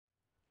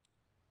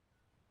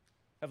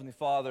Heavenly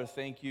Father,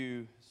 thank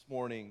you this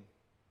morning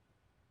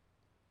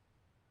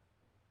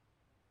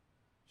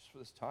just for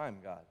this time,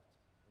 God.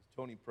 As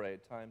Tony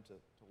prayed, time to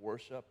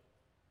worship,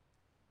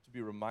 to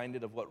be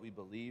reminded of what we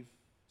believe,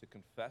 to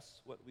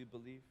confess what we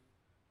believe,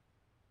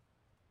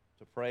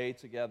 to pray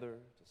together,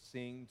 to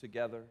sing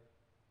together,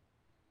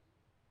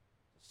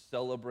 to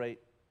celebrate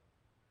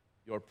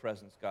your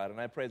presence, God.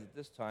 And I pray that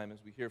this time, as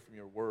we hear from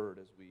your word,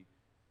 as we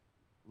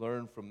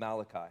learn from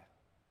Malachi,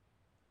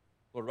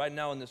 Lord, right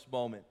now in this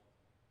moment,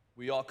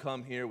 we all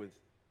come here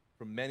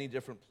from many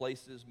different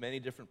places, many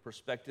different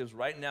perspectives.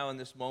 Right now in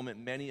this moment,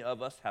 many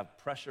of us have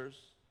pressures,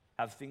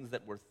 have things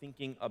that we're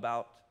thinking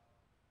about.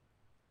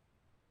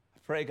 I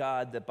pray,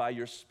 God, that by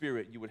your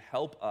Spirit, you would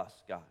help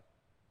us, God,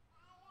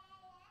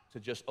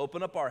 to just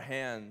open up our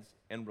hands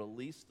and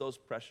release those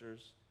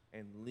pressures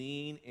and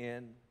lean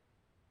in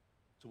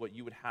to what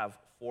you would have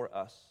for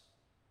us.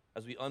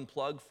 As we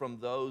unplug from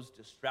those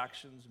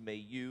distractions, may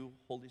you,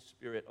 Holy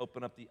Spirit,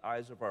 open up the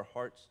eyes of our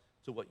hearts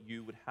to what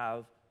you would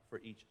have for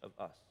each of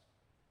us.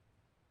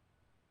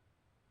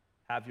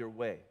 Have your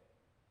way.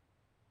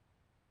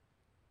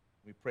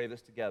 We pray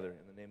this together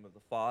in the name of the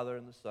Father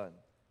and the Son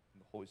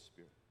and the Holy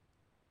Spirit.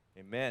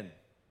 Amen.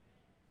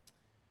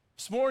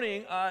 This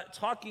morning,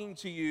 talking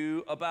to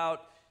you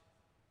about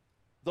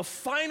the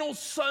final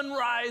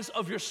sunrise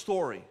of your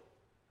story.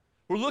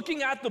 We're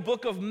looking at the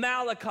book of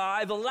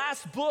Malachi, the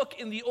last book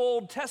in the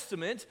Old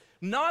Testament,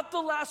 not the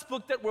last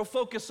book that we'll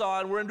focus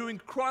on. We're doing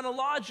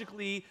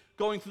chronologically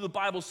going through the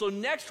Bible. So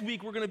next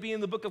week, we're going to be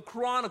in the book of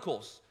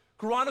Chronicles.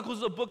 Chronicles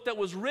is a book that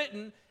was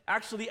written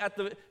actually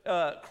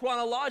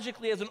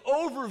chronologically as an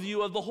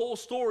overview of the whole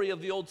story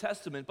of the Old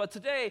Testament. But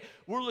today,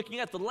 we're looking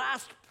at the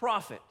last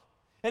prophet.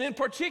 And in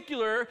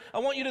particular, I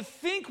want you to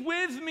think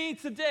with me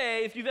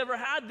today, if you've ever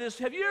had this,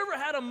 have you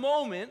ever had a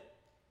moment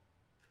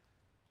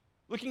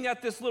looking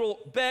at this little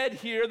bed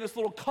here, this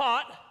little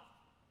cot,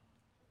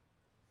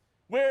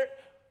 where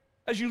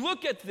as you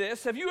look at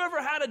this, have you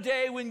ever had a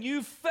day when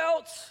you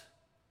felt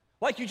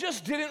like you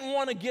just didn't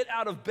want to get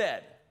out of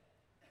bed?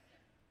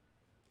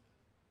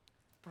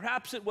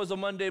 Perhaps it was a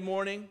Monday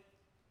morning.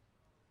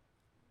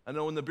 I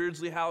know in the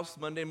Beardsley house,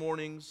 Monday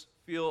mornings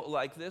feel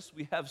like this.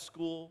 We have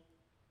school.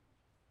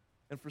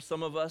 And for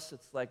some of us,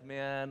 it's like,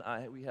 man,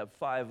 we have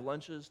 5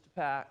 lunches to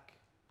pack,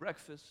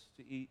 breakfast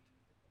to eat.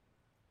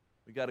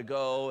 We got to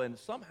go, and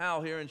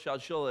somehow here in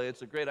Chowchilla,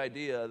 it's a great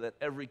idea that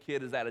every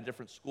kid is at a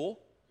different school.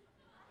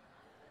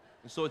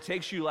 And so it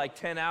takes you like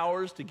 10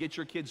 hours to get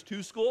your kids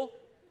to school.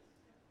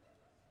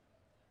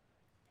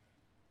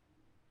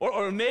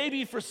 Or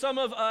maybe for some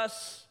of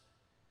us,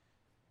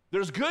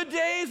 there's good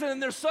days, and then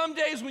there's some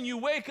days when you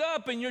wake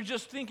up and you're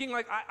just thinking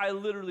like, I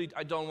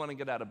don't want to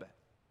get out of bed.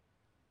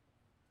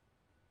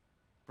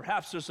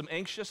 Perhaps there's some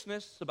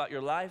anxiousness about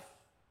your life,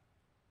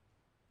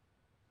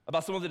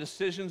 about some of the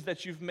decisions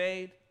that you've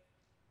made.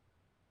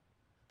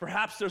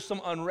 Perhaps there's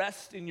some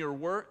unrest in your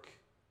work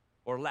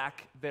or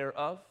lack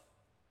thereof.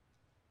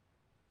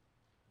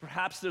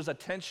 Perhaps there's a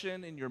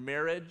tension in your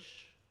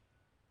marriage,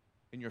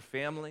 in your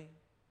family.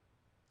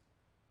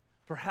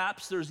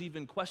 Perhaps there's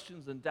even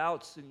questions and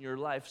doubts in your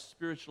life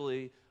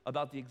spiritually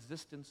about the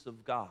existence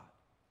of God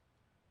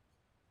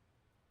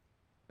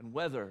and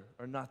whether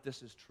or not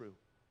this is true.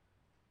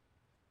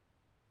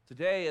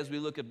 Today, as we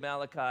look at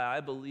Malachi, I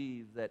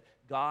believe that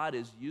God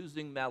is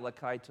using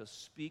Malachi to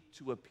speak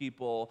to a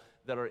people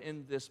that are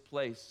in this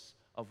place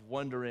of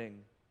wondering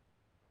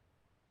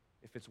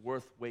if it's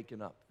worth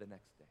waking up the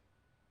next day.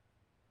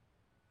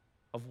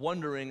 Of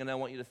wondering, and I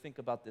want you to think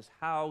about this,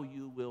 how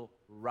you will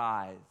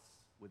rise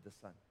with the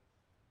sun.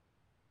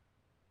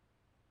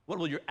 What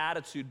will your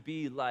attitude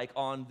be like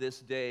on this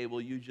day?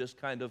 Will you just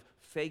kind of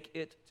fake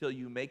it till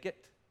you make it?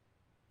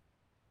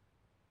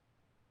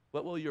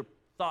 What will your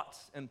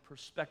thoughts and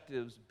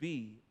perspectives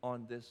be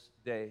on this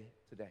day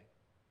today?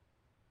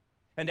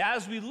 And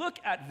as we look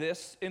at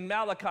this in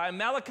Malachi,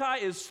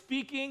 Malachi is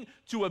speaking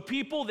to a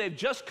people. They've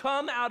just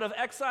come out of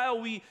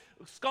exile.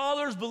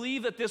 Scholars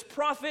believe that this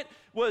prophet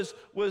was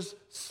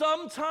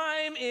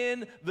sometime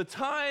in the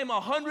time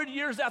 100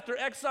 years after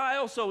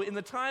exile, so in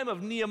the time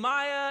of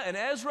Nehemiah and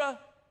Ezra.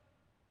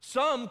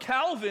 Some,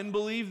 Calvin,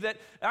 believe that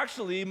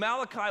actually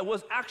Malachi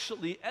was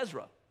actually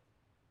Ezra.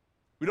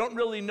 We don't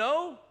really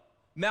know.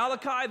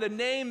 Malachi, the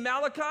name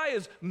Malachi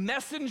is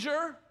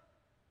messenger.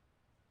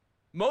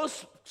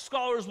 Most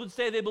scholars would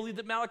say they believe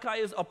that Malachi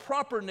is a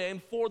proper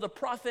name for the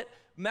prophet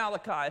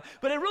Malachi.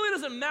 But it really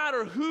doesn't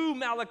matter who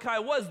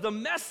Malachi was. The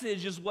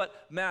message is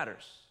what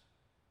matters.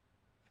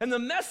 And the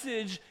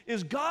message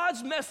is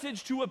God's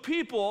message to a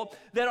people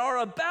that are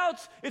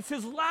about, it's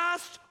his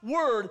last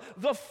word,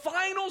 the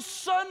final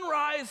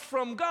sunrise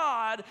from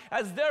God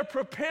as they're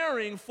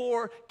preparing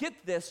for,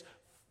 get this,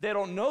 they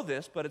don't know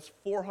this, but it's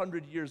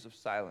 400 years of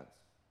silence.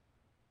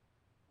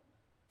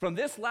 From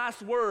this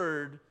last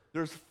word,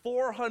 there's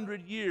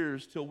 400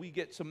 years till we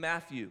get to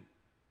Matthew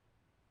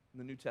in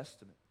the New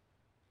Testament.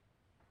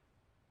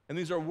 And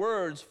these are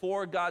words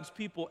for God's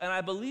people, and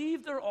I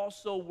believe they're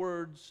also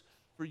words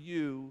for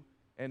you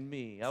and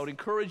me. I would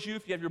encourage you,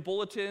 if you have your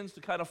bulletins,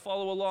 to kind of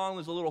follow along.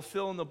 There's a little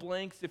fill in the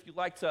blanks if you'd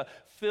like to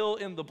fill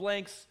in the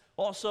blanks.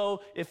 Also,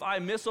 if I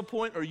miss a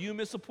point or you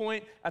miss a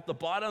point, at the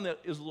bottom there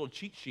is a little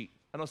cheat sheet.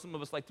 I know some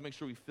of us like to make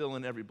sure we fill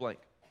in every blank.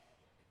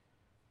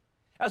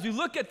 As we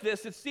look at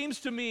this, it seems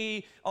to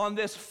me on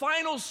this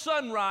final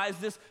sunrise,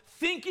 this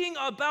thinking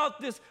about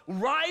this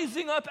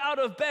rising up out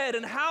of bed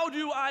and how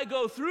do I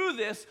go through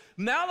this,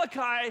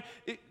 Malachi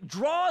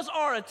draws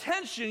our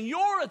attention,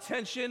 your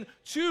attention,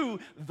 to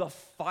the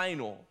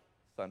final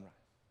sunrise.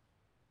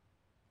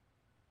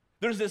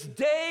 There's this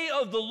day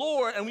of the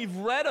Lord, and we've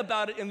read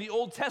about it in the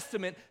Old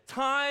Testament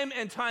time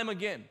and time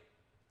again.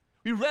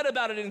 We read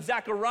about it in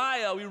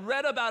Zechariah, we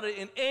read about it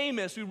in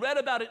Amos, we read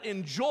about it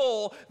in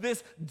Joel,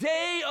 this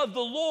day of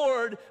the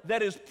Lord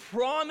that is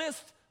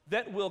promised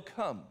that will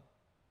come.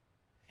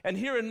 And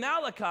here in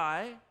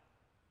Malachi,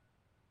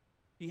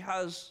 he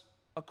has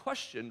a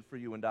question for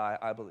you and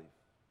I believe.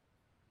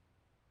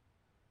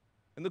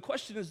 And the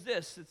question is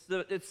this,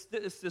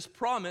 it's this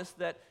promise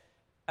that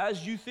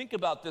as you think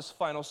about this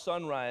final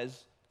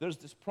sunrise, there's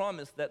this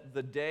promise that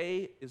the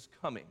day is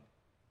coming.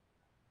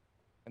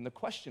 And the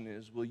question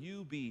is, will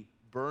you be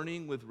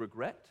burning with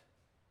regret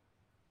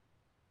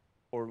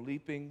or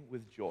leaping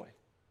with joy?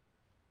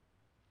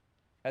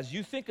 As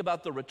you think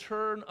about the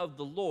return of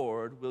the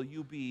Lord, will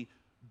you be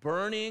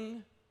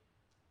burning,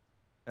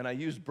 and I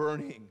use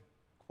burning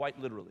quite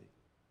literally,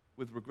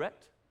 with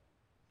regret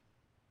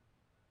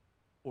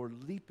or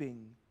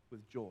leaping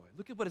with joy?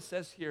 Look at what it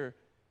says here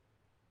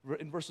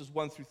in verses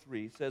 1 through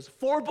 3. It says,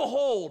 "For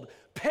behold,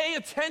 pay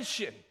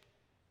attention.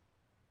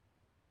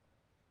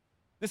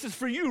 This is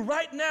for you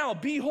right now.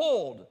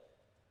 Behold,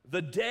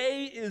 the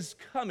day is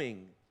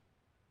coming,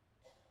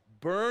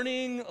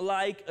 burning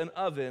like an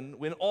oven,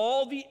 when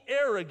all the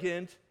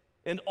arrogant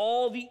and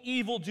all the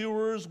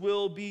evildoers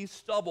will be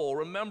stubble."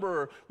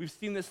 Remember, we've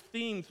seen this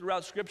theme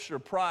throughout Scripture: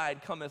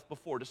 pride cometh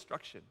before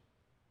destruction.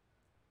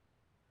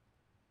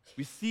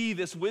 We see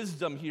this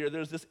wisdom here.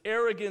 There's this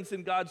arrogance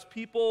in God's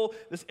people,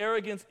 this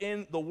arrogance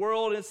in the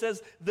world. And it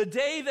says, "The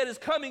day that is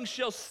coming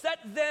shall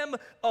set them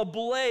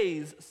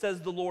ablaze,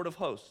 says the Lord of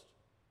hosts,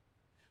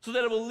 so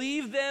that it will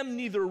leave them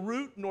neither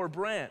root nor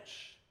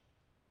branch."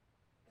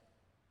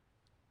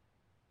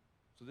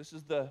 So this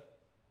is the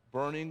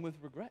burning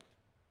with regret.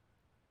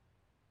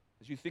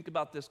 As you think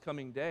about this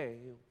coming day,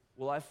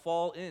 will I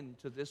fall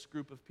into this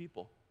group of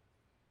people?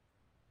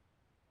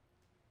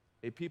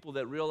 A people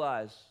that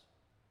realize,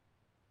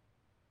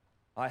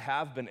 I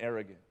have been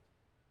arrogant.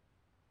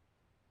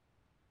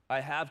 I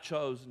have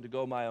chosen to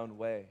go my own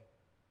way.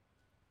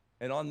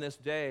 And on this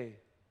day,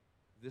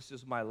 this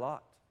is my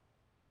lot.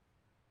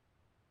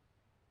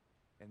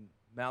 And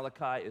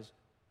Malachi is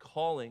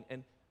calling,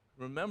 and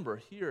remember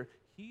here,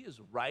 he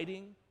is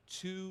writing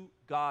to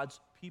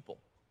God's people.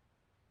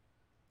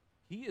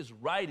 He is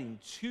writing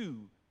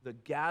to the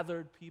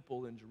gathered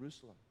people in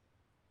Jerusalem.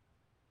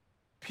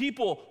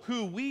 People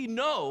who we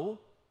know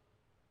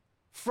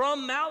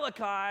from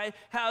Malachi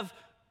have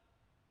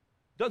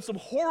done some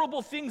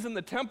horrible things in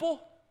the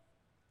temple,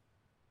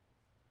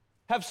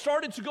 have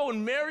started to go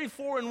and marry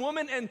foreign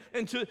women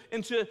and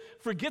to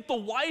forget the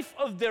wife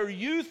of their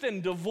youth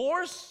and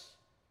divorce.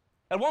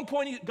 At one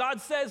point, God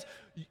says,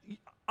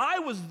 "I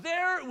was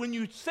there when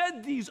you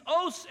said these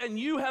oaths, and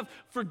you have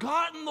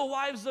forgotten the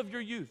wives of your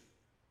youth."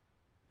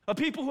 A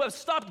people who have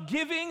stopped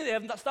giving, they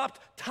have stopped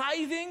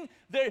tithing,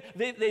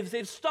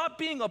 they've stopped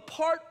being a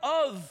part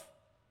of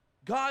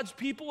God's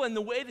people and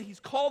the way that he's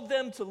called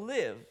them to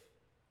live.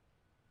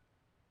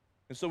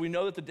 And so we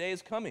know that the day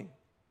is coming.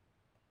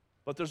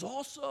 But there's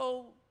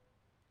also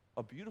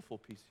a beautiful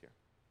piece here.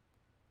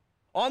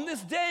 On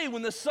this day,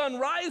 when the sun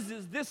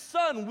rises, this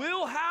sun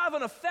will have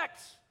an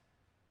effect.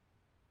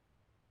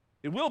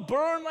 It will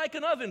burn like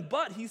an oven,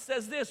 but he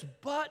says this,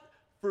 "But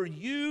for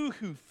you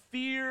who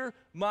fear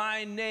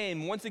my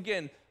name." Once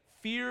again,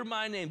 fear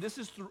my name. This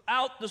is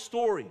throughout the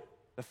story.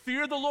 The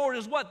fear of the Lord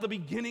is what? The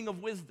beginning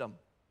of wisdom.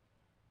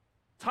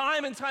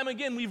 Time and time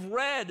again, we've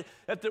read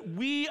that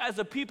we as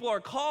a people are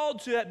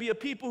called to be a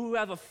people who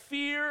have a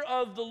fear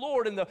of the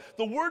Lord. And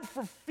the word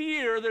for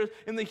fear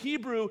in the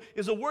Hebrew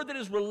is a word that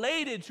is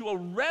related to a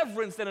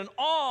reverence and an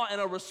awe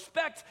and a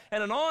respect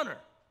and an honor.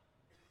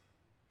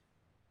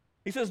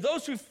 He says,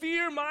 "Those who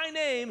fear my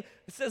name,"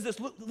 it says this,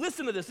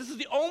 listen to this. This is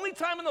the only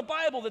time in the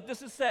Bible that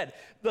this is said.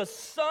 "The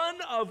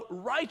Son of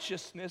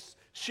Righteousness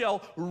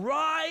shall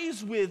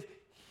rise with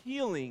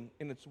healing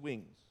in its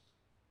wings."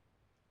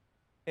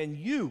 And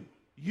you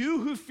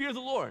who fear the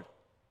Lord.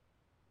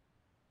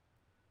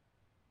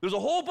 There's a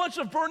whole bunch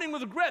of burning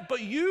with regret, but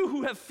you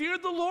who have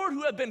feared the Lord,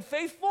 who have been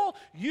faithful,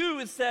 you,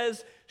 it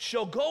says,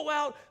 shall go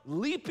out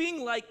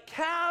leaping like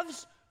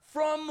calves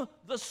from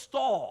the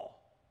stall.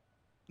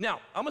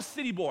 Now, I'm a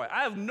city boy.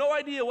 I have no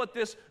idea what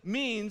this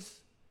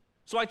means,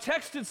 so I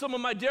texted some of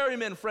my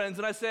dairymen friends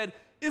and I said,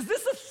 "Is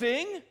this a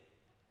thing?"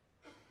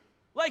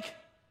 Like,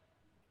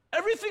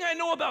 everything I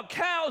know about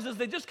cows is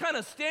they just kind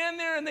of stand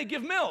there and they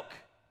give milk.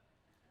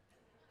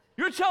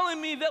 You're telling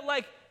me that,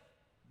 like,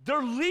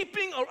 they're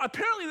leaping, or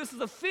apparently this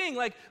is a thing,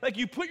 like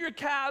you put your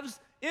calves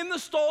in the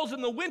stalls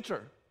in the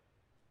winter.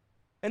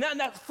 And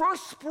that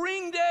first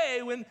spring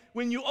day,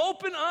 when you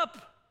open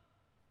up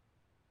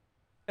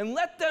and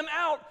let them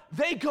out,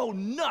 they go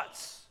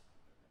nuts.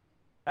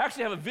 I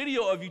actually have a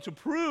video of you to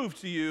prove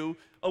to you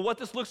of what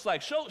this looks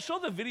like. Show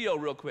the video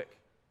real quick.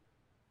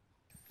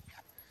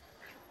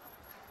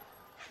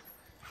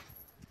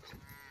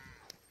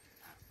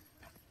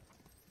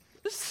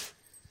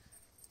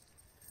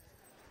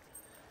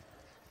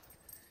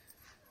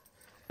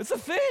 It's a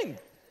thing.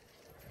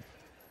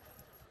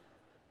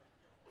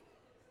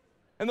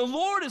 And the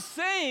Lord is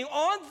saying,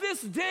 on this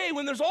day,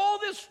 when there's all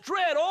this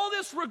dread, all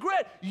this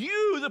regret,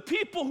 you, the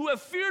people who have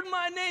feared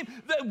my name,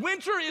 that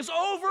winter is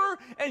over,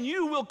 and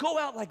you will go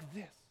out like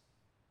this.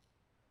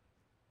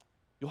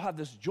 You'll have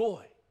this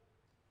joy.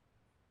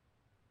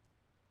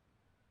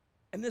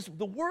 And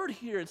the word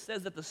here, it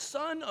says that the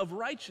Son of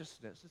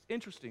Righteousness, it's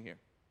interesting here.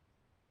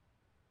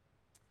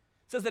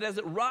 It says that as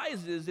it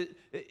rises,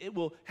 it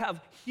will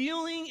have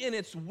healing in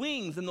its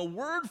wings. And the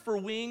word for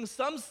wings,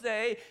 some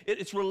say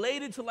it's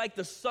related to like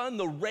the sun,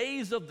 the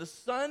rays of the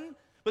sun.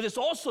 But it's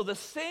also the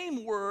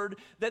same word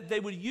that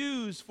they would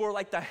use for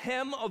like the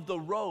hem of the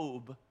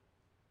robe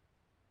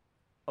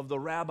of the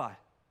rabbi,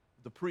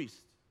 the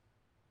priest.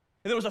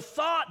 And there was a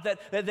thought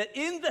that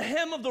in the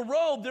hem of the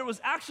robe, there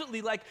was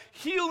actually like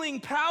healing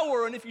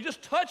power. And if you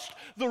just touched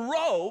the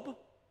robe,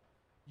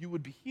 you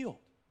would be healed.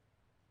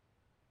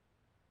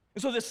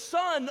 And so the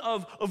sun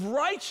of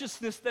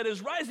righteousness that is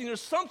rising,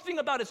 there's something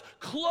about its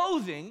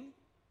clothing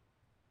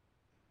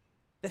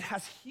that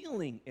has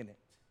healing in it.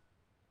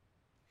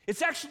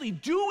 It's actually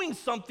doing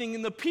something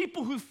in the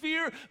people who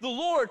fear the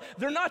Lord.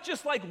 They're not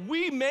just like,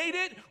 we made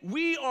it,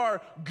 we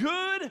are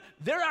good.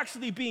 They're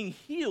actually being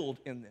healed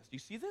in this. Do you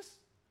see this?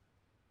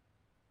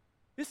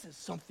 This is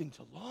something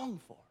to long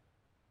for.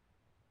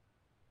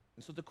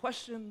 And so the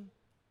question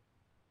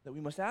that we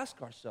must ask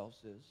ourselves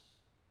is,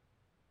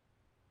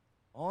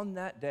 on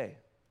that day,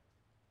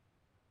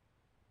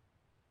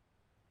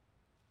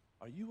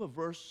 are you a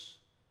verse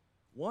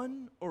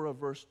 1 or a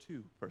verse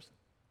 2 person?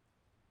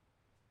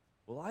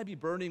 Will I be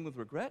burning with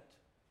regret?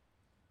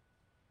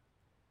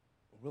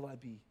 Or will I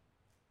be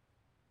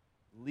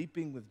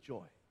leaping with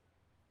joy?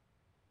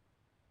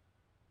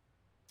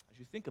 As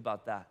you think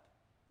about that,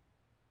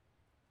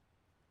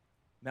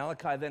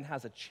 Malachi then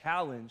has a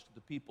challenge to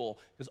the people,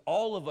 because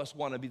all of us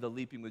want to be the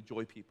leaping with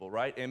joy people,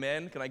 right?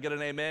 Amen? Can I get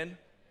an amen?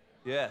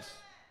 Yes.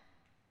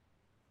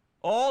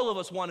 All of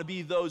us want to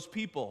be those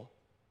people.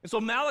 And so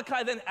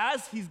Malachi then,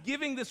 as he's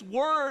giving this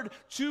word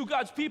to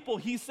God's people,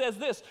 he says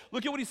this.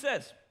 Look at what he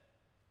says.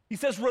 He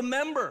says,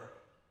 remember.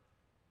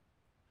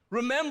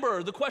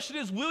 Remember. The question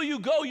is, will you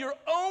go your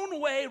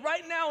own way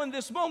right now in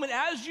this moment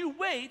as you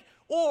wait,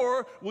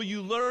 or will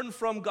you learn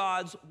from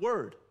God's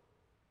word?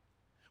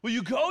 Will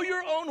you go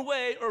your own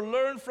way or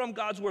learn from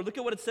God's word? Look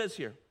at what it says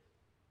here.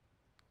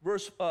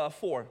 Verse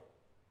 4.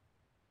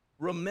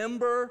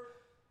 Remember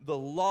the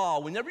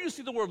law. Whenever you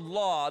see the word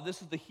law,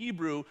 this is the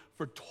Hebrew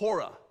for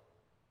Torah.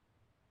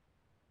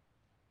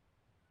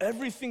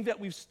 Everything that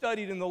we've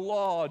studied in the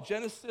law,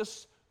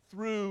 Genesis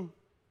through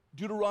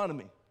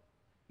Deuteronomy,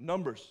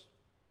 Numbers,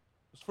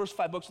 those first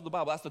 5 books of the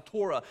Bible, that's the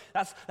Torah.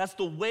 That's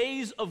the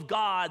ways of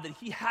God that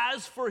he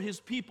has for his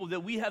people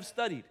that we have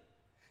studied.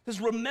 It says,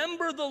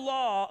 remember the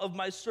law of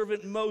my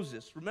servant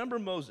Moses. Remember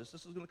Moses.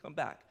 This is going to come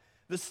back.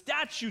 The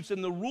statutes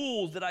and the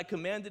rules that I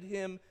commanded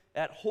him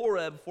at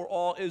Horeb for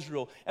all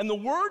Israel. And the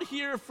word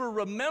here for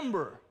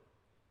remember,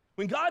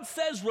 when God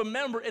says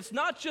remember, it's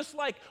not just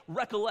like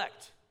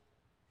recollect.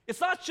 It's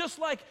not just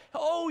like,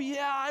 oh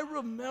yeah, I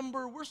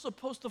remember we're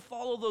supposed to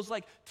follow those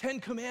like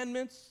 10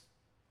 commandments.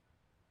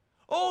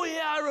 Oh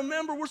yeah, I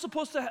remember we're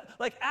supposed to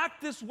like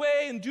act this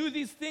way and do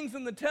these things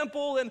in the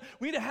temple, and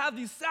we need to have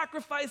these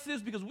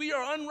sacrifices because we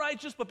are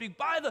unrighteous, but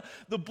by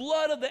the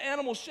blood of the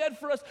animal shed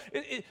for us.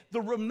 The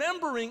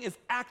remembering is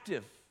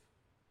active.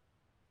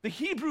 The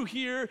Hebrew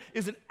here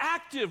is an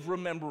active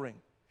remembering.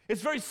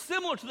 It's very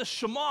similar to the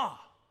Shema, where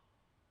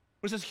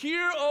it says,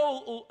 Hear,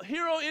 O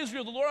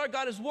Israel, the Lord our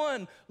God is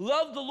one.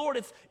 Love the Lord.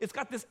 It's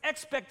got this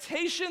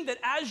expectation that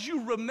as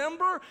you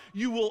remember,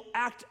 you will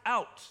act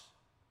out.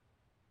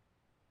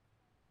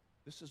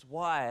 This is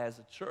why, as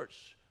a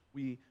church,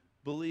 we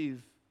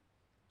believe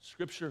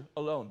Scripture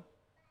alone.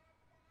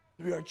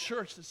 We are a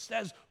church that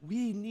says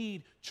we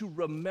need to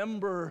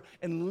remember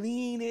and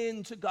lean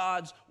into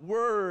God's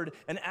word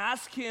and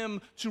ask him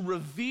to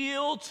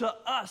reveal to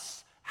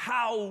us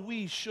how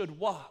we should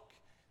walk,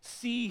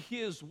 see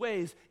his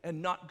ways,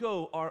 and not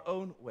go our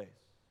own ways.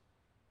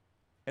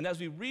 And as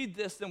we read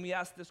this, then we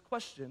ask this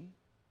question.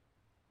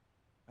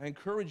 I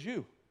encourage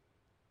you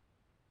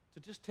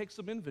to just take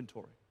some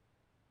inventory.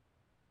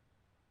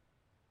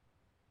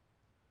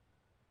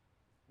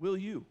 Will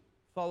you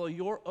follow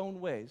your own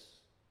ways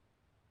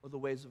or the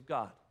ways of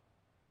God?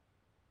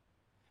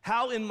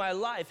 How in my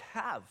life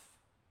have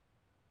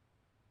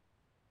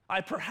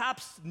I,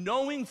 perhaps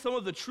knowing some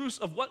of the truths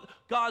of what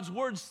God's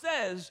word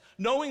says,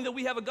 knowing that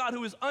we have a God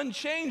who is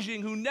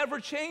unchanging, who never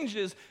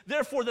changes,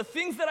 therefore the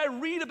things that I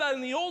read about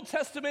in the Old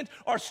Testament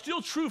are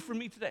still true for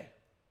me today?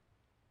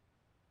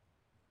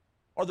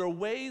 Are there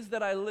ways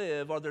that I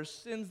live? Are there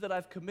sins that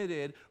I've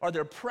committed? Are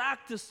there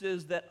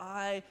practices that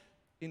I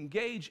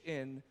engage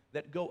in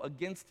that go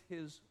against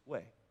his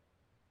way?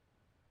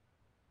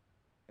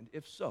 And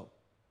if so,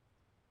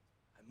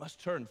 I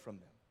must turn from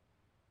them.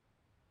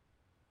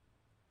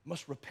 I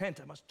must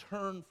repent. I must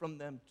turn from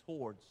them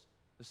towards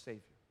the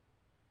Savior.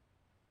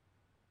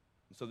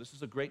 And so this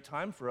is a great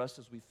time for us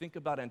as we think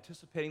about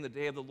anticipating the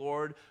day of the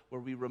Lord,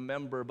 where we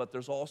remember, but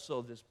there's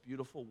also this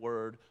beautiful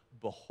word,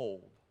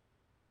 behold.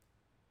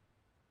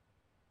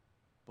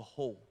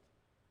 Behold.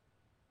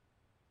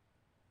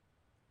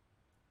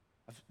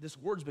 This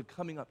word's been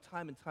coming up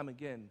time and time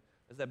again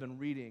as I've been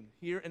reading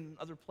here and in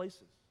other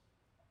places.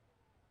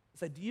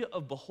 This idea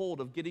of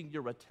behold, of getting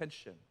your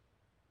attention.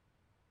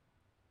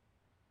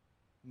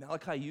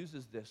 Malachi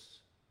uses this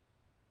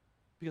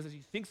because as he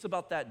thinks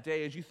about that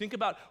day, as you think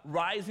about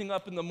rising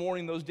up in the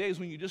morning, those days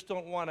when you just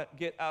don't want to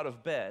get out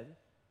of bed,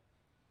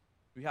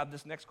 we have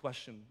this next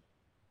question.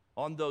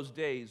 On those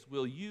days,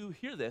 will you,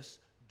 hear this,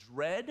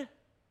 dread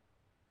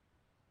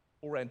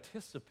or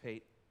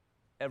anticipate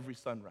every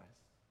sunrise?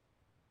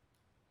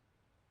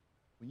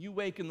 When you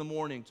wake in the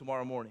morning,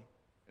 tomorrow morning,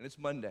 and it's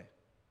Monday,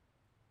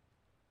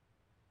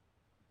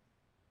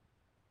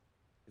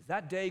 is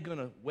that day going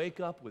to wake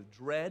up with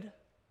dread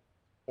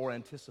or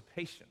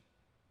anticipation?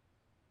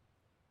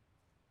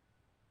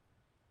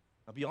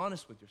 Now be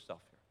honest with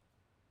yourself here.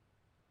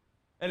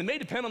 And it may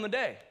depend on the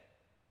day.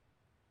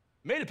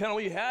 It may depend on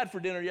what you had for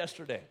dinner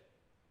yesterday.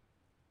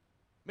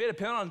 It may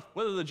depend on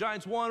whether the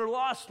Giants won or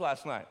lost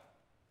last night.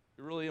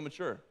 You're really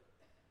immature,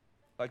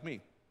 like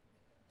me.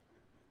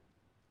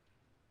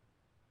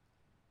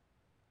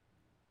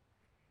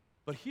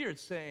 But here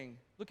it's saying,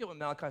 look at what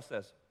Malachi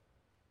says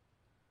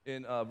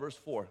in verse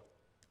 4.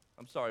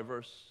 Let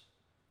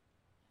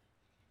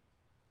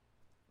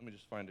me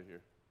just find it here.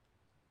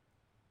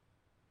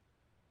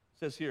 It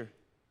says here,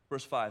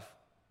 verse 5,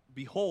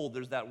 behold,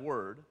 there's that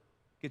word,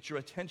 get your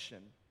attention.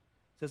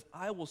 It says,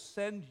 I will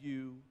send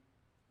you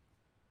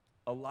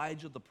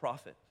Elijah the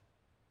prophet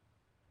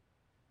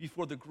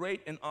before the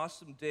great and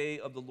awesome day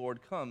of the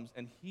Lord comes,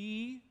 and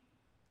he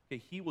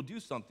will do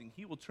something.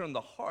 He will turn the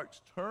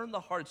hearts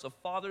of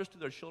fathers to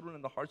their children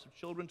and the hearts of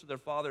children to their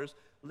fathers,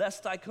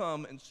 lest I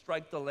come and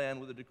strike the land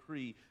with a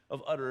decree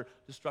of utter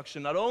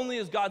destruction. Not only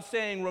is God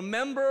saying,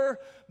 remember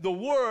the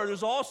word,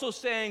 there's also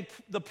saying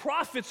the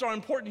prophets are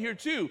important here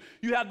too.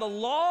 You have the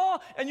law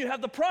and you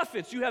have the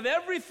prophets. You have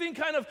everything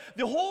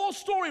the whole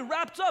story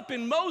wrapped up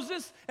in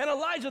Moses and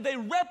Elijah. They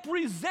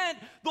represent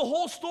the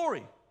whole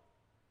story.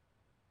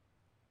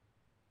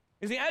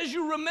 You see, as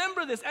you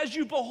remember this, as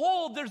you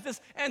behold, there's this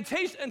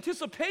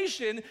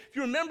anticipation. If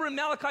you remember in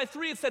Malachi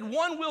 3, it said,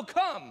 one will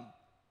come,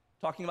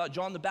 talking about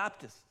John the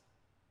Baptist.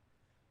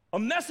 A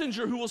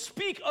messenger who will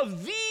speak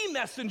of the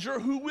messenger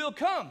who will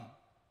come.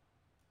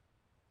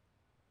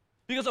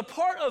 Because a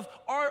part of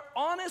our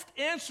honest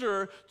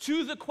answer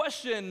to the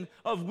question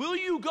of will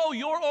you go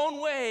your own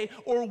way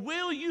or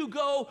will you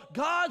go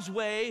God's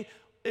way,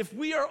 if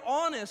we are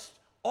honest,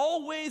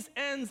 always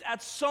ends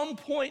at some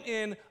point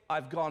in,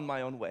 I've gone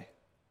my own way.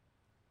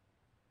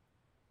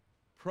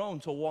 Prone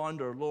to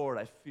wander, Lord,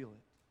 I feel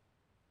it.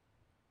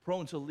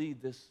 Prone to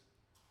lead this.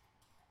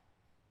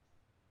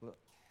 What's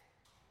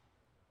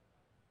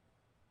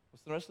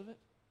the rest of it?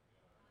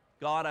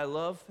 God I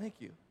love, thank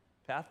you.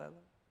 Path I love.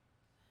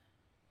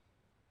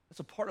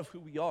 That's a part of who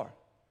we are.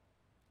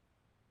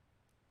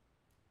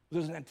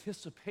 There's an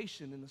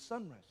anticipation in the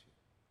sunrise here.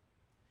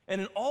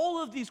 And in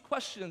all of these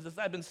questions, as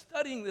I've been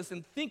studying this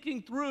and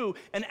thinking through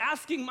and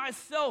asking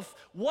myself,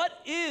 what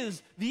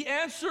is the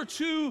answer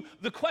to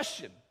the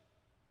question?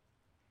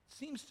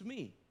 Seems to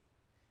me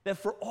that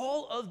for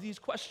all of these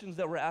questions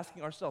that we're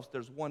asking ourselves,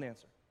 there's one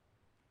answer.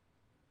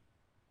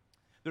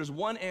 There's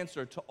one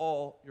answer to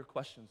all your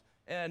questions.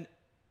 And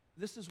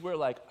this is where,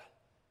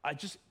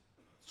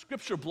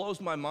 Scripture blows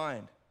my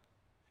mind.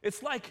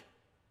 It's like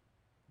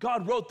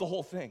God wrote the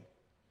whole thing.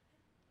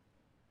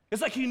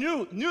 It's like he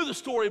knew the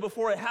story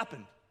before it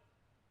happened.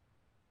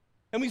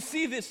 And we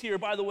see this here,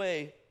 by the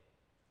way,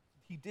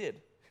 he did.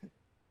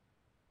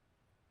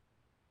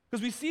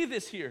 Because we see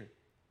this here.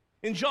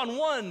 In John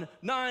 1,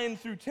 9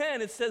 through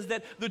 10, it says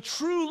that the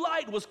true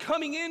light was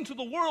coming into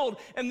the world,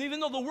 and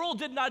even though the world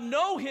did not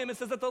know him, it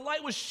says that the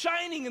light was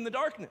shining in the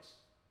darkness.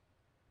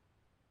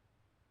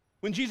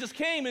 When Jesus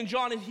came in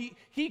John, and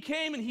he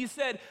came and he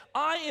said,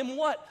 I am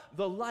what?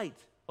 The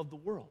light of the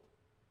world.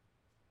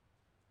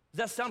 Does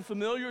that sound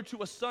familiar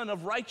to a son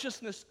of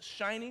righteousness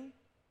shining?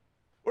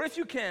 Or if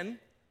you can,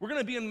 we're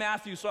going to be in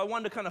Matthew, so I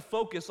wanted to kind of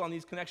focus on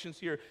these connections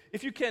here.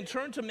 If you can,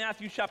 turn to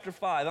Matthew chapter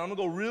 5. I'm going to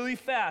go really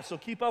fast, so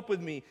keep up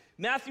with me.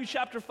 Matthew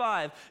chapter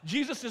 5.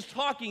 Jesus is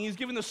talking. He's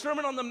giving the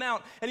Sermon on the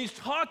Mount, and he's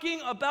talking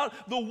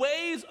about the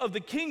ways of the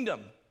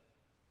kingdom.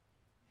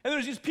 And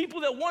there's these people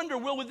that wonder,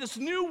 well, with this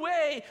new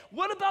way,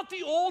 what about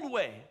the old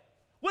way?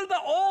 What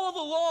about all of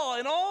the law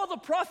and all the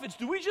prophets?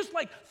 Do we just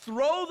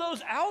throw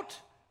those out?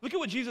 Look at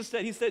what Jesus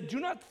said. He said, do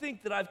not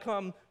think that I've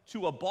come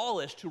to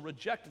abolish, to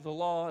reject the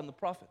law and the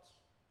prophets.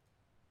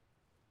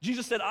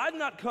 Jesus said, I've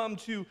not come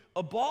to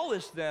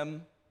abolish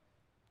them,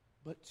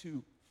 but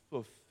to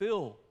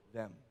fulfill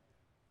them,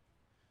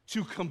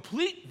 to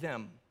complete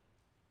them.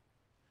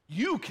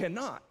 You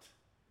cannot.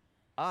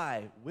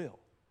 I will.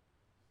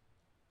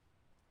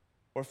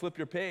 Or flip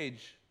your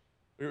page,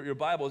 your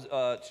Bibles,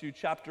 to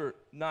chapter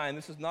 9.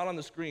 This is not on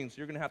the screen, so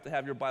you're going to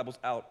have your Bibles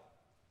out.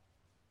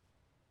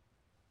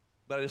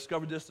 But I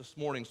discovered this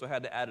morning, so I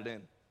had to add it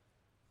in.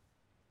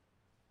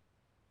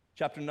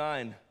 Chapter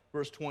 9,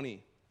 verse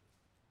 20.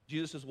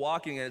 Jesus is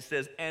walking, and it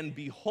says, and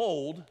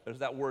behold, there's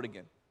that word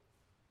again.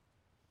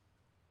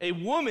 A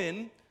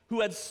woman who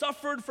had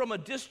suffered from a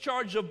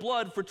discharge of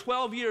blood for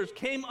 12 years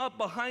came up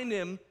behind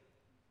him,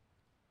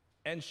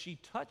 and she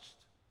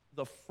touched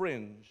the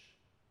fringe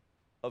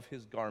of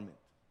his garment.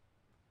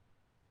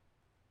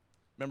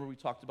 Remember we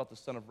talked about the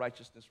Son of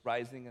Righteousness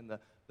rising and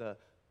the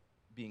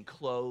being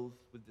clothed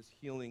with this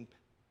healing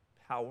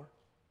power?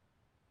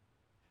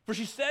 For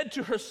she said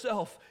to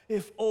herself,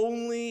 if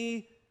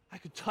only I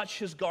could touch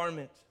his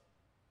garment,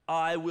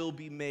 I will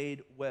be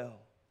made well.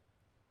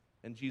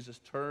 And Jesus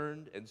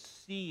turned, and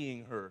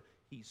seeing her,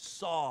 he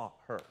saw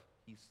her,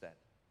 he said,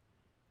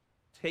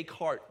 take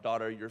heart,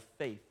 daughter, your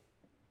faith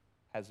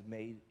has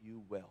made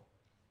you well.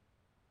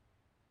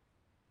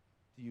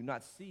 Do you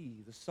not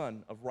see the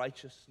Son of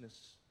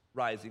Righteousness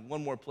rising?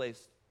 One more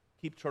place.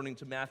 Keep turning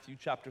to Matthew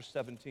chapter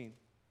 17.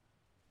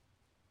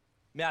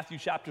 Matthew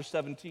chapter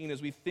 17,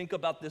 as we think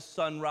about this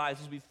sunrise,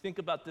 as we think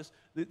about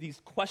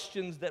these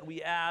questions that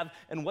we have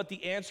and what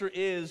the answer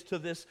is to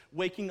this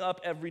waking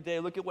up every day.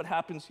 Look at what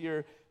happens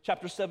here.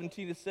 Chapter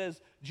 17, it says,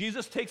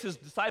 Jesus takes his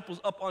disciples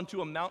up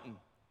onto a mountain.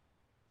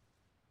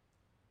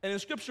 And in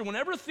Scripture,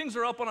 whenever things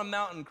are up on a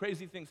mountain,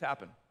 crazy things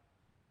happen.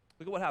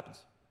 Look at what happens.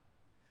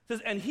 It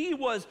says, and he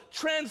was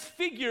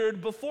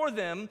transfigured before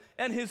them,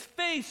 and his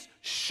face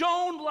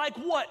shone like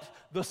what?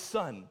 The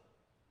sun.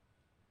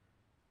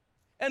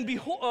 And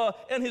behold,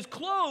 and his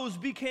clothes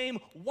became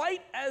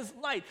white as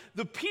light.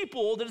 The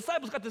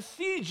disciples got to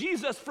see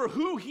Jesus for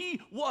who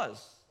he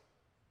was.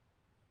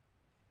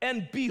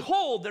 And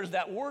behold, there's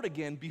that word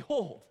again,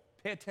 behold,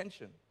 pay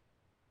attention.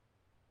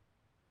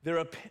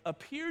 There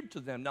appeared to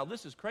them, now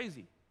this is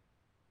crazy.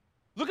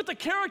 Look at the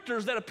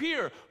characters that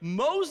appear,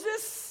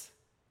 Moses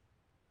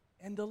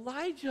and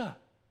Elijah.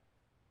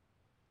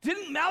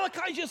 Didn't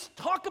Malachi just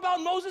talk about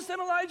Moses and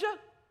Elijah?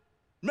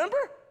 Remember?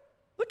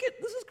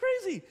 This is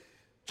crazy.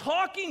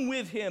 Talking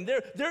with him.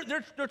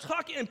 They're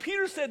talking, and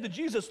Peter said to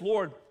Jesus,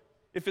 Lord,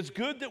 if it's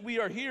good that we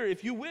are here,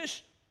 if you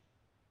wish,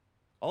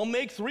 I'll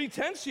make 3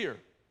 tents here.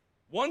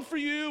 One for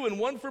you, and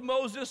one for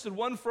Moses, and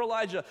one for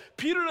Elijah.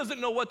 Peter doesn't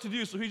know what to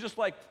do, so he's just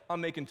like, I'm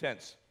making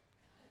tents.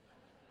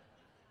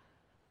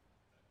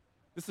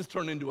 This has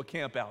turned into a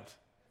camp out.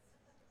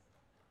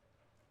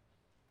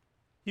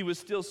 He was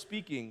still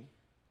speaking.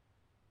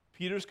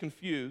 Peter's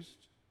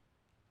confused.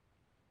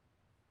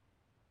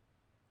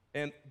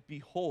 And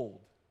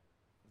behold,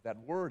 that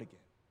word again.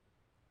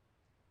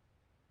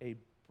 A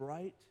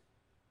bright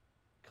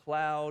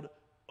cloud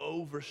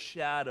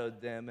overshadowed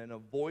them, and a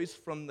voice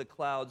from the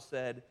cloud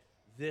said,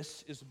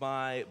 this is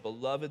my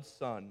beloved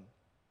Son,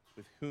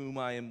 with whom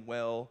I am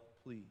well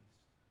pleased.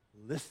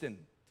 Listen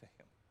to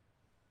him.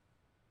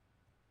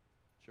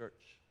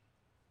 Church,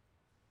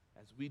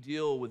 as we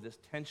deal with this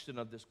tension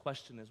of this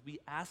question, as we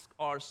ask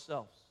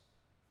ourselves,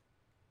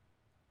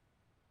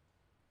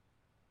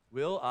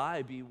 will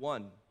I be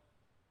one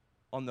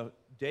on the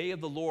day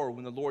of the Lord,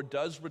 when the Lord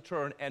does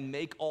return and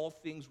make all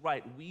things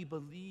right? We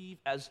believe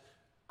as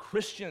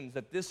Christians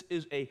that this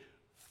is a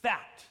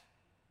fact.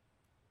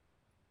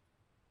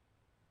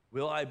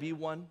 Will I be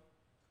one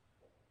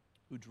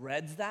who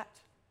dreads that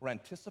or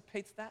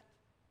anticipates that?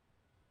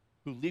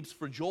 Who leaps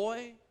for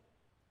joy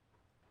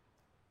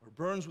or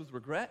burns with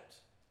regret?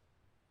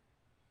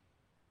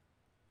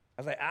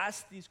 As I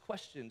ask these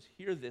questions,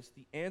 hear this.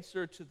 The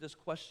answer to this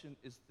question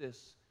is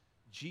this: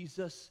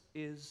 Jesus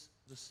is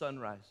the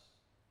sunrise.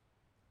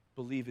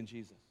 Believe in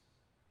Jesus.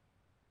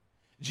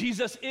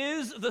 Jesus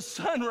is the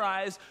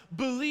sunrise.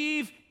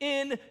 Believe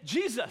in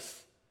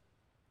Jesus.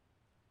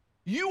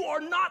 You are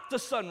not the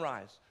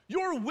sunrise.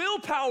 Your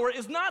willpower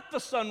is not the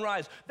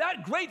sunrise.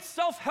 That great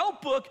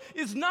self-help book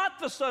is not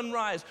the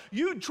sunrise.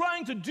 You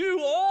trying to do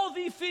all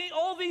these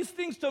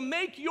things to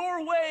make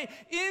your way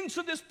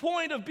into this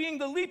point of being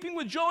the leaping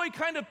with joy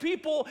kind of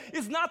people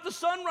is not the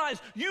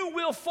sunrise. You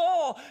will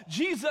fall.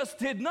 Jesus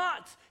did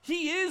not.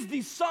 He is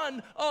the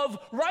Son of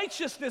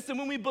Righteousness. And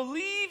when we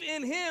believe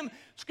in him,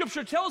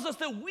 Scripture tells us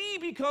that we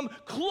become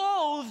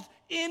clothed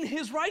in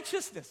his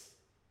righteousness.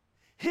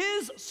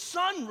 His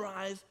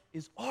sunrise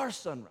is our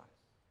sunrise.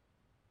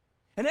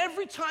 And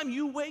every time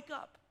you wake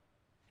up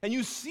and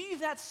you see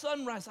that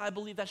sunrise, I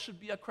believe that should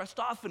be a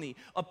Christophany,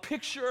 a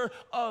picture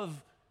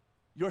of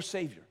your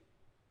Savior.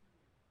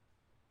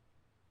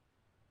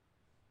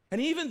 And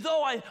even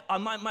though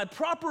my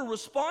proper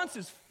response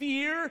is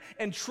fear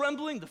and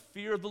trembling, the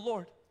fear of the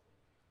Lord.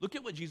 Look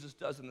at what Jesus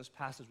does in this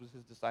passage with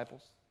his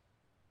disciples.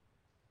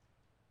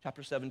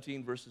 Chapter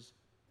 17,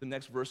 the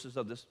next verses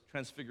of this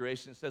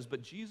transfiguration, it says,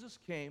 but Jesus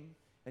came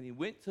and he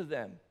went to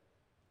them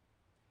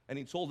and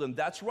he told them,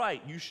 that's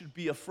right, you should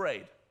be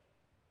afraid.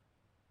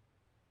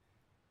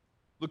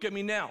 Look at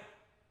me now.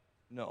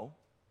 No.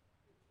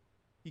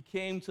 He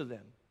came to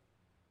them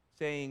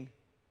saying,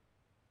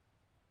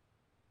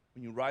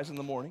 when you rise in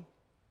the morning,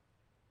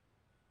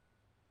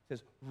 he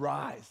says,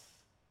 rise.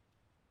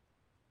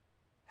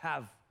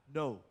 Have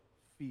no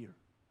fear.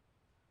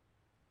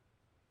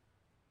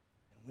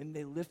 And when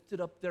they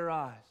lifted up their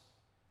eyes,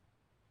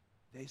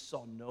 they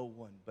saw no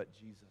one but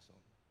Jesus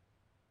only.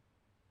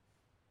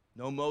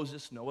 No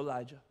Moses, no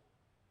Elijah.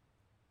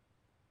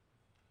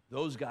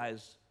 Those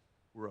guys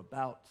were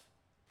about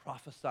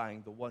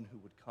prophesying the one who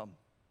would come.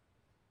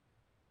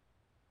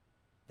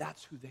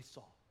 That's who they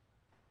saw.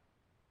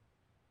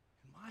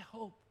 And my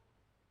hope,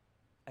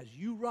 as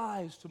you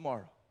rise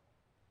tomorrow,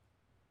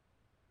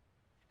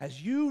 as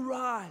you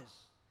rise,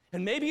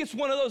 and maybe it's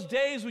one of those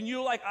days when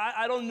you're like,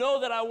 I don't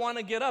know that I want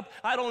to get up.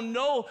 I don't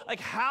know like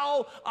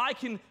how I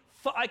can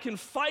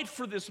fight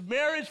for this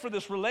marriage, for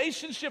this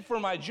relationship,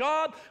 for my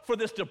job, for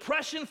this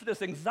depression, for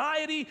this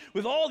anxiety,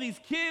 with all these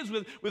kids,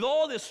 with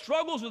all these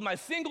struggles, with my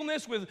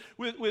singleness, with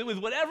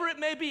whatever it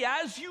may be.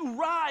 As you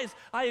rise,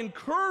 I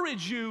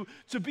encourage you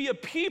to be a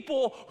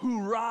people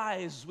who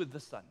rise with the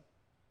sun.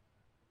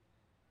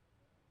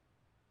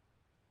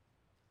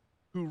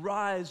 Who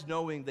rise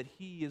knowing that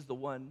he is the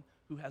one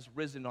who has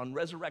risen. On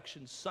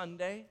Resurrection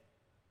Sunday,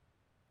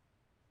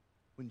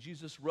 when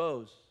Jesus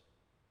rose,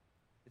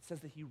 it says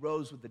that he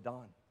rose with the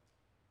dawn.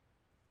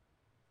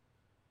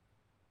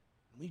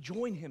 And we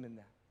join him in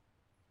that.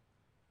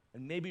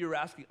 And maybe you're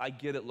asking, I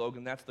get it,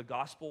 Logan, that's the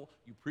gospel.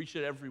 You preach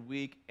it every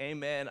week.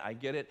 Amen, I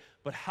get it.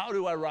 But how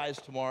do I rise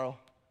tomorrow?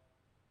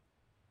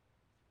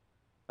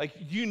 Like,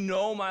 you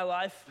know my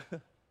life.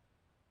 I'm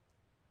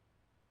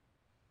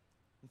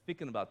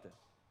thinking about this.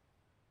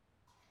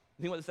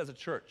 Think about this as a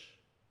church.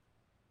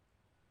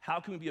 How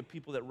can we be a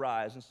people that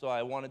rise? And so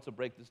I wanted to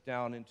break this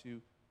down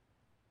into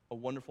a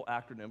wonderful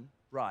acronym.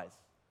 Rise.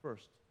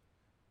 First,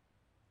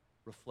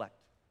 reflect.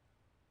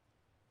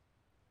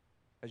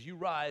 As you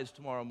rise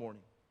tomorrow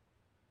morning,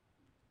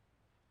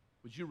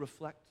 would you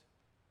reflect?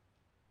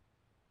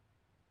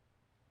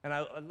 And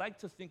I'd like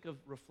to think of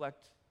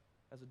reflect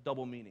as a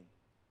double meaning.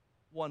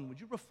 One,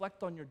 would you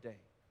reflect on your day?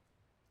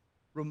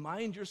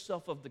 Remind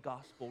yourself of the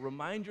gospel.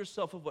 Remind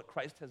yourself of what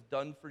Christ has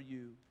done for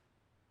you.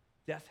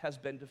 Death has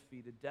been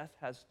defeated. Death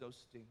has no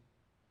sting.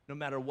 No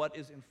matter what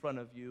is in front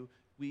of you,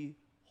 we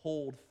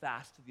hold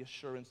fast to the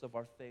assurance of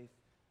our faith.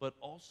 But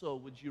also,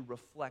 would you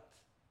reflect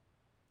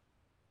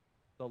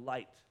the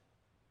light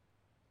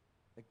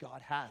that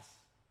God has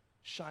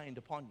shined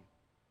upon you?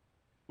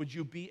 Would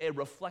you be a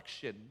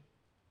reflection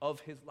of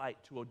his light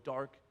to a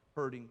dark,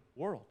 hurting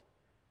world?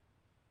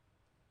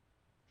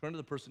 Turn to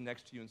the person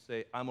next to you and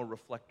say, I'm a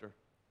reflector.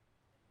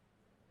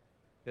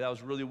 Okay, that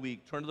was really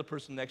weak. Turn to the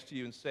person next to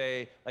you and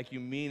say, like you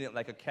mean it,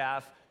 like a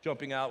calf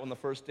jumping out on the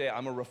first day,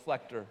 I'm a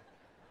reflector.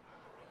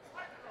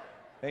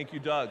 Thank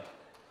you, Doug.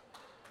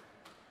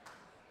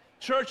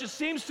 Church, it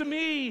seems to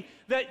me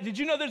that, did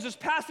you know there's this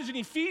passage in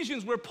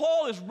Ephesians where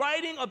Paul is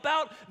writing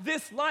about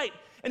this light?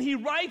 And he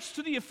writes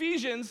to the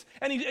Ephesians,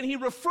 and he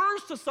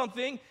refers to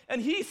something,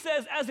 and he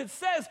says, as it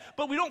says,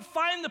 but we don't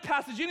find the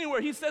passage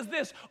anywhere, he says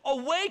this,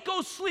 awake,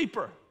 O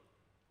sleeper,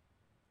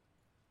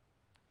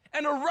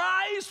 and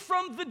arise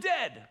from the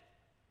dead,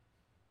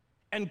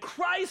 and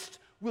Christ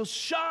will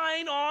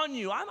shine on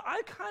you.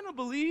 I kind of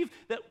believe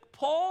that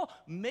Paul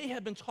may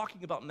have been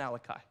talking about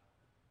Malachi.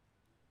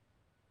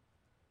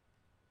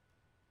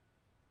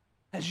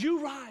 As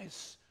you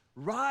rise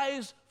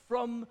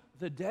from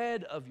the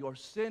dead of your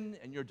sin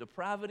and your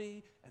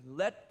depravity, and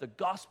let the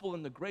gospel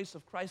and the grace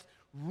of Christ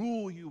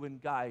rule you and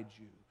guide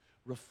you.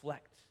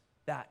 Reflect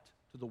that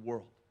to the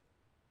world.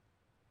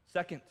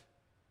 Second,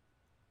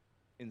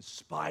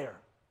 inspire.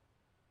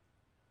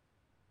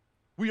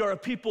 We are a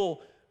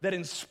people that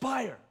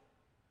inspire.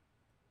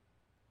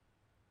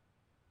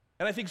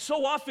 And I think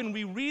so often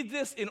we read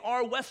this in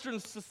our Western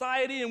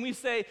society and we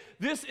say,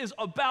 this is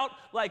about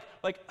like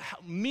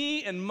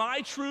me and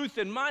my truth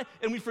and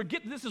we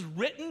forget this is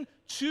written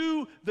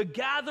to the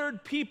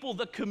gathered people,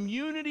 the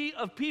community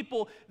of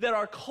people that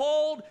are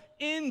called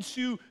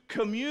into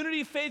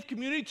community, faith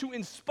community, to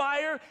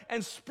inspire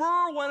and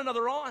spur one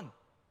another on.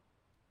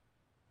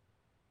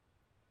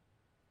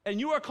 And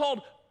you are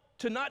called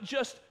to not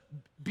just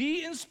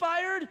be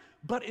inspired,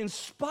 but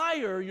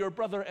inspire your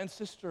brother and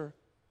sister.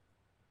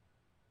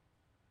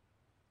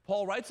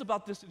 Paul writes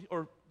about this,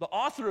 or the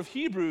author of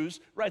Hebrews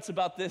writes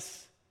about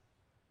this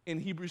in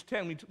Hebrews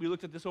 10. We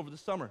looked at this over the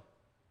summer.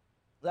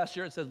 Last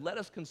year it says, let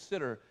us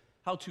consider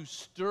how to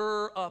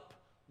stir up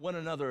one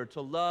another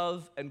to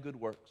love and good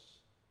works,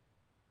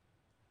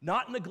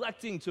 not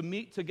neglecting to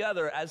meet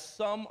together as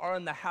some are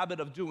in the habit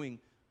of doing,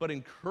 but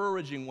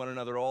encouraging one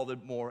another all the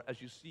more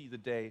as you see the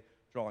day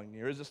drawing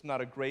near. Is this not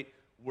a great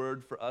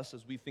word for us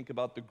as we think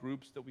about the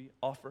groups that we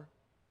offer?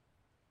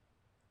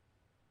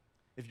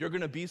 If you're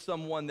going to be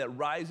someone that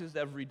rises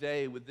every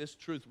day with this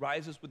truth,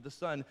 rises with the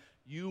sun,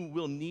 you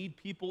will need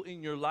people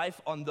in your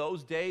life on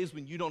those days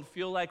when you don't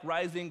feel like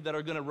rising that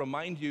are going to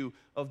remind you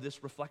of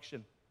this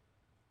reflection.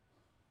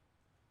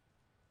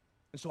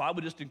 And so I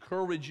would just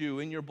encourage you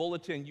in your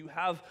bulletin, you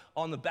have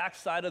on the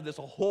backside of this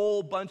a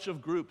whole bunch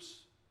of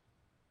groups.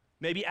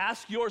 Maybe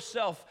ask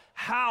yourself,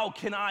 how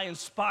can I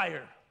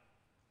inspire?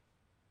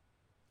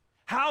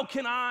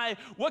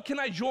 What can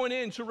I join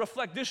in to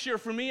reflect? This year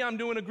for me, I'm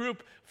doing a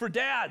group for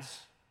dads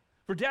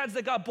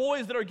that got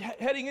boys that are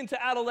heading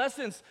into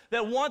adolescence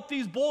that want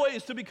these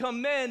boys to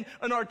become men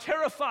and are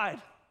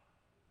terrified.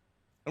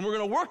 And we're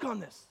gonna work on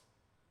this.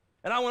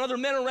 And I want other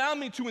men around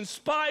me to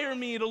inspire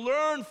me, to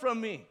learn from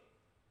me.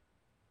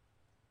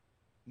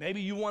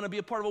 Maybe you want to be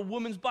a part of a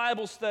women's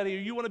Bible study, or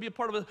you want to be a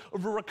part of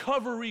a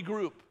recovery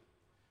group.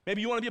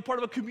 Maybe you want to be a part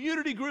of a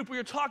community group where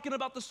you're talking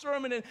about the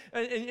sermon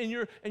and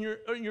you're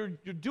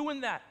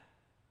doing that.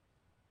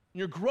 And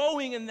you're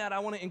growing in that. I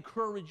want to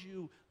encourage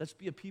you. Let's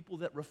be a people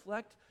that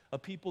reflect, a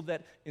people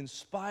that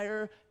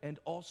inspire, and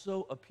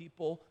also a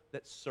people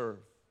that serve.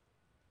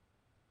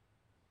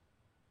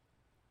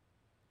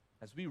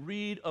 As we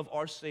read of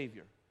our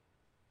Savior,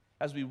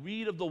 as we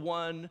read of the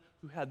one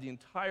who had the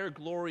entire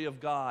glory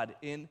of God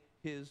in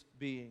his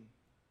being,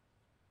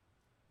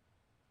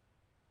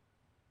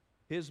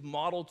 his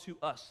model to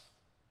us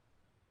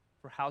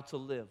for how to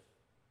live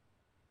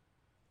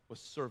was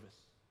service,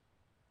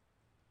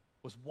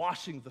 was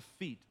washing the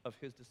feet of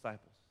his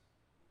disciples,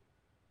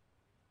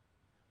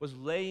 was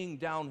laying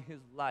down his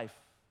life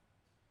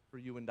for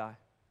you and I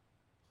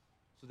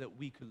so that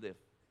we could live.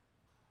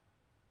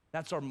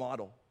 That's our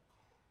model.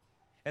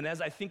 And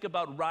as I think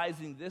about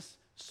rising, this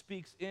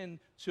speaks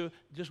into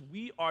just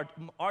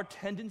our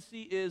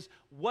tendency is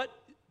what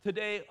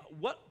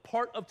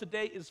part of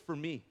today is for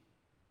me?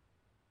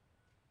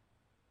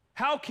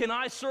 How can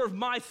I serve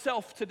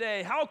myself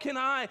today? How can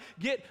I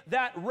get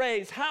that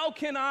raise? How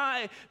can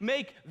I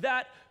make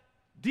that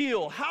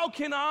deal? How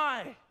can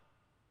I?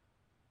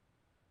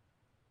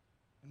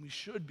 And we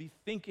should be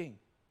thinking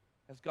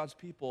as God's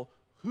people,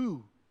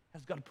 who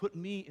has God put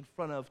me in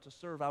front of to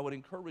serve? I would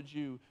encourage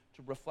you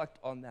to reflect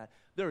on that.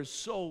 There is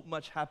so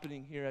much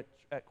happening here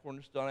at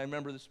Cornerstone. I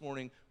remember this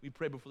morning we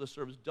prayed before the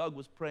service. Doug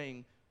was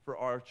praying for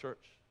our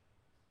church,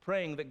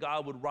 praying that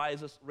God would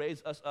raise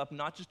us up,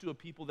 not just to a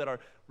people that are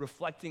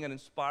reflecting and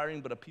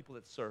inspiring, but a people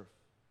that serve.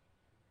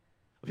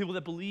 A people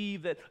that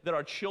believe that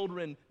our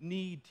children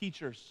need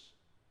teachers,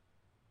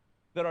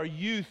 that our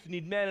youth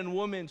need men and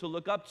women to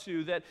look up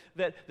to, that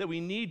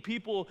we need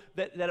people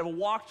that have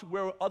walked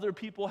where other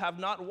people have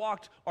not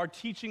walked, are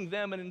teaching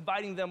them and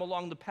inviting them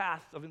along the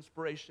path of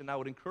inspiration. I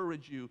would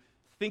encourage you,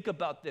 think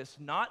about this,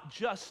 not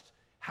just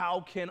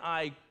how can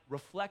I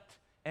reflect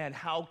and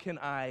how can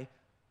I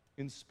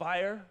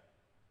inspire,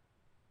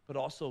 but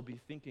also be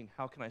thinking,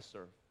 how can I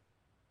serve?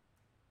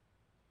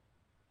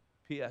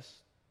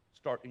 P.S.,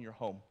 start in your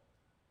home.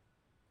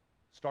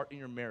 Start in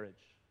your marriage.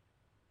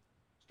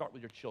 Start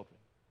with your children.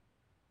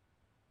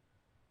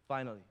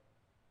 Finally,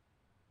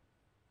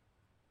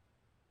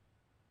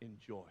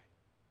 enjoy.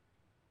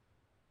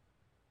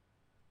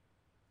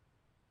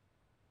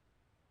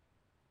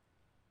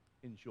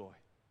 Enjoy.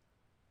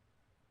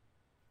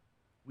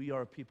 We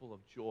are a people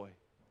of joy.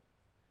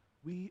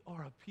 We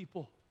are a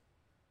people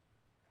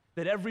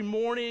that every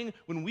morning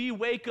when we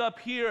wake up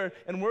here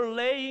and we're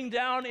laying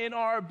down in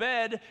our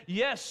bed,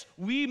 yes,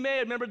 we may,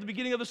 remember at the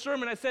beginning of the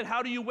sermon, I said,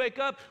 how do you wake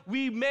up?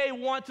 We may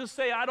want to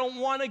say, I don't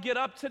want to get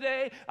up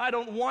today. I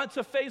don't want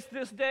to face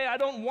this day. I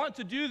don't want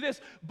to do this.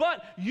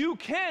 But you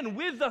can,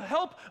 with the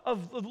help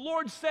of the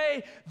Lord,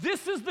 say,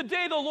 this is the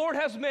day the Lord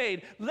has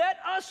made. Let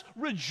us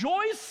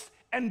rejoice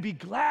and be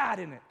glad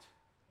in it.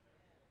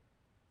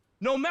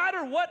 No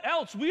matter what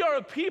else, we are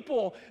a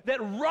people that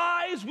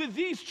rise with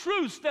these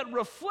truths, that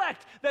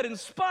reflect, that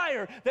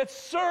inspire, that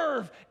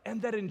serve,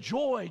 and that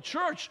enjoy.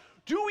 Church,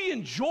 do we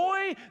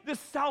enjoy this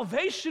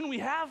salvation we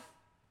have?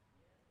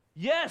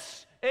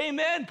 Yes.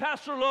 Amen,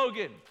 Pastor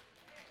Logan.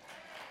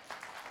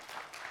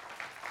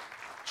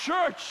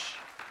 Church,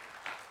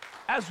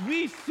 as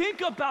we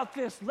think about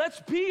this, let's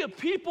be a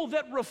people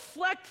that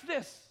reflect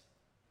this.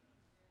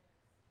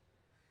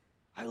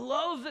 I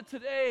love that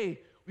today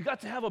we got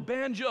to have a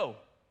banjo.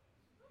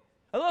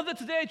 I love that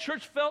today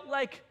church felt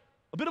like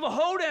a bit of a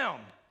hoedown.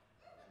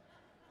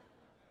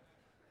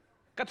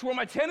 Got to wear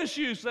my tennis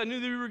shoes so I knew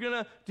that we were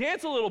going to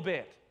dance a little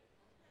bit.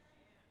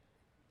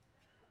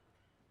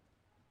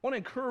 I want to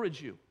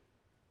encourage you.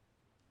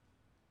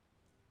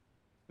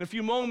 In a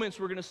few moments,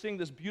 we're going to sing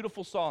this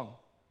beautiful song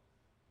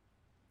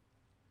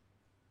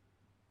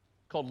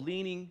called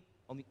Leaning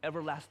on the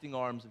Everlasting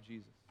Arms of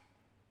Jesus.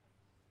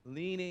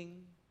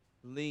 Leaning,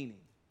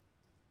 leaning,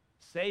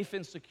 safe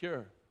and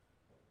secure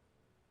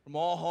from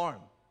all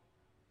harm.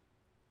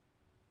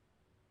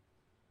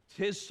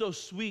 'Tis so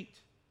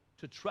sweet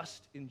to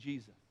trust in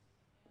Jesus.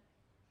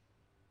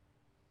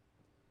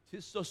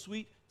 'Tis so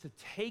sweet to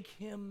take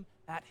him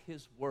at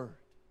his word.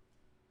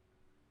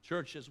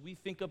 Church, as we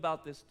think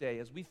about this day,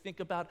 as we think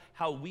about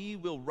how we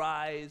will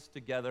rise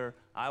together,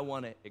 I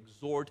want to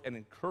exhort and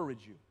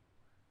encourage you.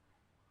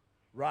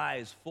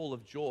 Rise full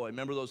of joy.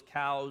 Remember those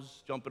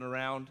cows jumping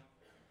around?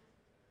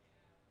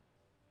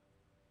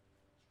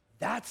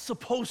 That's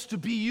supposed to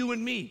be you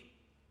and me.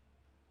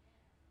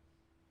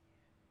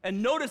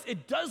 And notice,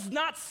 it does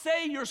not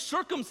say your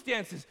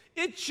circumstances.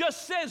 It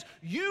just says,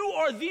 you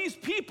are these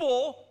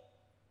people.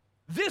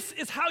 This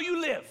is how you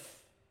live.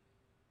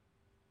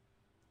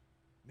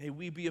 May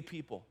we be a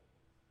people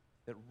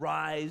that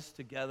rise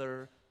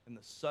together in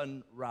the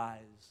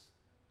sunrise.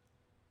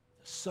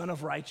 The Son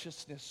of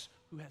Righteousness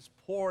who has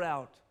poured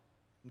out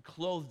and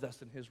clothed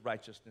us in his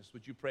righteousness.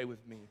 Would you pray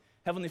with me?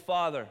 Heavenly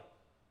Father,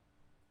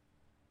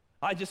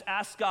 I just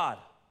ask God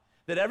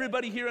that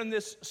everybody here in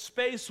this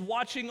space,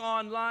 watching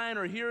online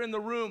or here in the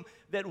room,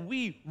 that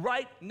we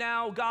right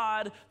now,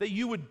 God, that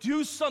you would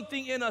do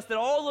something in us, that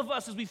all of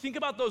us, as we think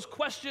about those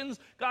questions,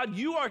 God,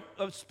 you are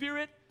a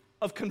spirit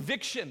of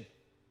conviction.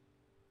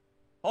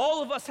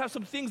 All of us have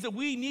some things that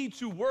we need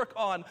to work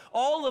on.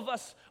 All of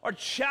us are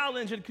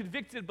challenged and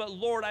convicted, but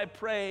Lord, I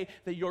pray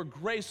that your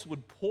grace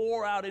would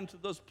pour out into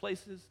those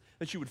places,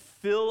 that you would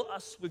fill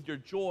us with your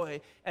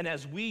joy. And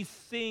as we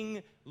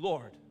sing,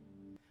 Lord,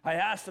 I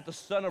ask that the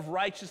Son of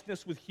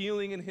Righteousness with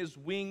healing in his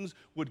wings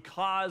would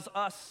cause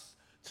us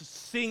to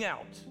sing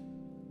out,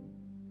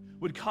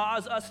 would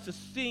cause us to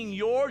sing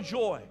your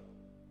joy.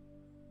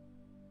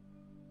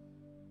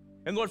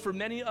 And Lord, for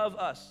many of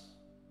us,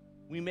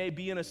 we may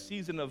be in a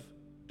season of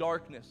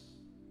darkness.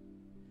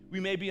 We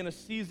may be in a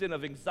season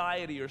of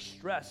anxiety or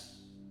stress.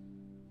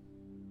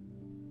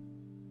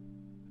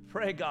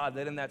 Pray, God,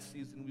 that in that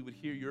season we would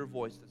hear your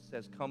voice that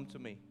says, come to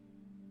me,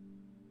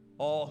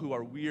 all who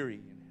are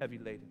weary and heavy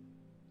laden.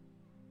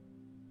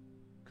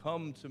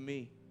 Come to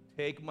me,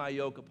 take my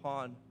yoke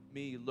upon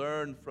me,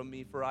 learn from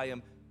me, for I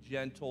am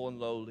gentle and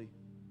lowly.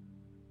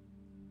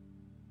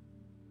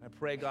 I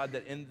pray, God,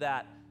 that in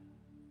that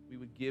we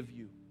would give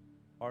you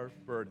our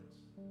burdens.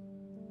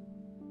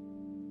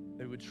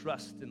 That we would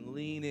trust and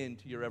lean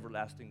into your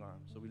everlasting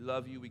arms. So we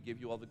love you, we give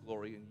you all the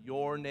glory. In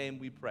your name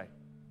we pray.